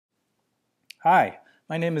Hi,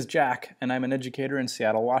 my name is Jack, and I'm an educator in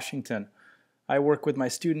Seattle, Washington. I work with my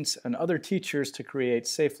students and other teachers to create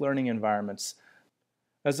safe learning environments.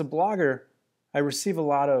 As a blogger, I receive a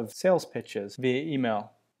lot of sales pitches via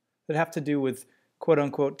email that have to do with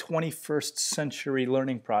quote-unquote 21st century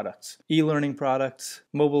learning products, e-learning products,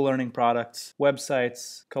 mobile learning products,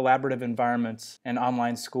 websites, collaborative environments, and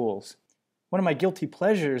online schools. One of my guilty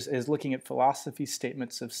pleasures is looking at philosophy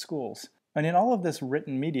statements of schools. And in all of this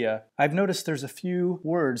written media, I've noticed there's a few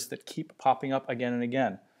words that keep popping up again and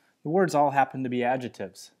again. The words all happen to be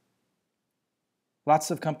adjectives. Lots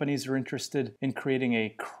of companies are interested in creating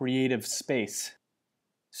a creative space.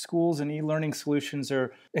 Schools and e-learning solutions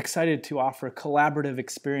are excited to offer collaborative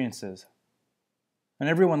experiences. And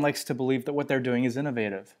everyone likes to believe that what they're doing is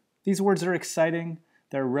innovative. These words are exciting,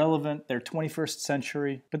 they're relevant, they're 21st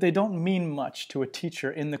century, but they don't mean much to a teacher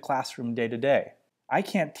in the classroom day to day. I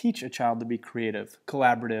can't teach a child to be creative,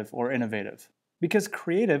 collaborative, or innovative, because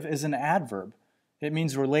creative is an adverb. It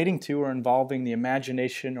means relating to or involving the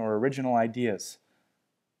imagination or original ideas.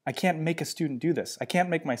 I can't make a student do this. I can't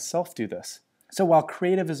make myself do this. So while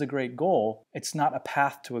creative is a great goal, it's not a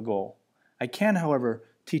path to a goal. I can, however,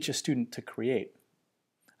 teach a student to create.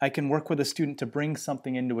 I can work with a student to bring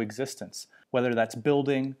something into existence, whether that's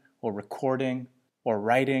building, or recording, or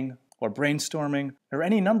writing, or brainstorming, or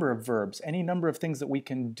any number of verbs, any number of things that we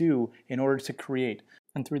can do in order to create.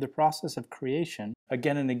 And through the process of creation,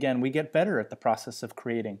 again and again, we get better at the process of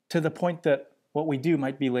creating, to the point that what we do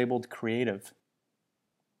might be labeled creative.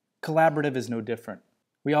 Collaborative is no different.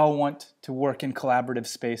 We all want to work in collaborative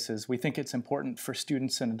spaces. We think it's important for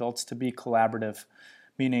students and adults to be collaborative,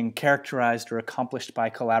 meaning characterized or accomplished by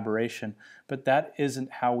collaboration, but that isn't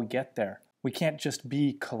how we get there. We can't just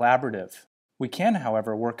be collaborative. We can,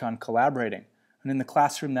 however, work on collaborating, and in the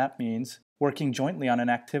classroom that means working jointly on an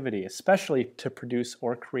activity, especially to produce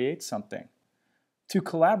or create something. To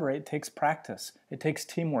collaborate takes practice. It takes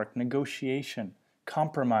teamwork, negotiation,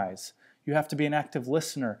 compromise. You have to be an active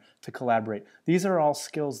listener to collaborate. These are all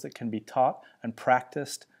skills that can be taught and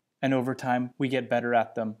practiced, and over time we get better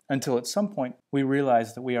at them until at some point we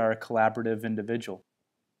realize that we are a collaborative individual.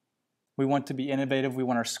 We want to be innovative. We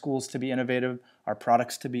want our schools to be innovative, our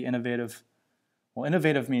products to be innovative. Well,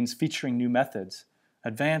 innovative means featuring new methods,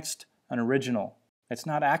 advanced and original. It's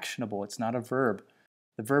not actionable. It's not a verb.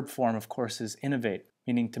 The verb form, of course, is innovate,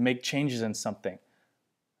 meaning to make changes in something.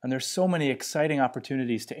 And there's so many exciting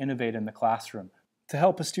opportunities to innovate in the classroom. To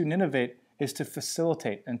help a student innovate is to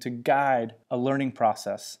facilitate and to guide a learning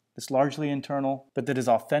process that's largely internal, but that is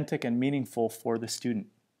authentic and meaningful for the student.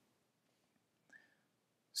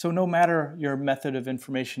 So no matter your method of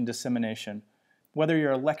information dissemination, whether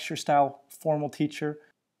you're a lecture-style formal teacher,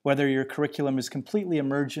 whether your curriculum is completely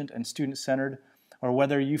emergent and student-centered, or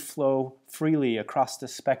whether you flow freely across the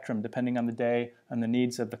spectrum depending on the day and the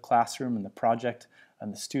needs of the classroom and the project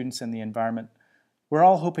and the students and the environment, we're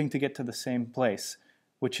all hoping to get to the same place,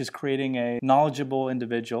 which is creating a knowledgeable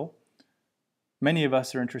individual. Many of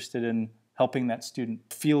us are interested in helping that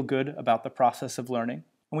student feel good about the process of learning,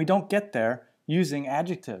 and we don't get there using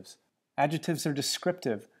adjectives. Adjectives are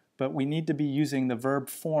descriptive, but we need to be using the verb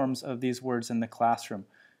forms of these words in the classroom.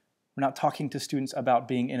 We're not talking to students about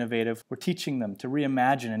being innovative. We're teaching them to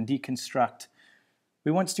reimagine and deconstruct.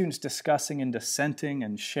 We want students discussing and dissenting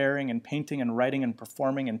and sharing and painting and writing and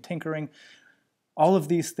performing and tinkering. All of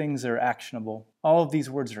these things are actionable. All of these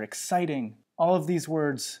words are exciting. All of these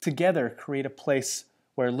words together create a place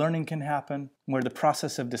where learning can happen, where the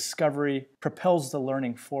process of discovery propels the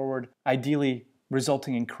learning forward, ideally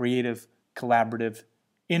resulting in creative, collaborative,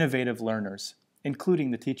 innovative learners,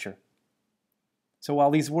 including the teacher. So while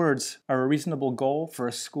these words are a reasonable goal for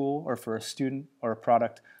a school or for a student or a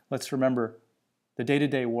product, let's remember the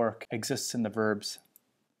day-to-day work exists in the verbs.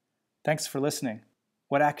 Thanks for listening.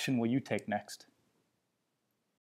 What action will you take next?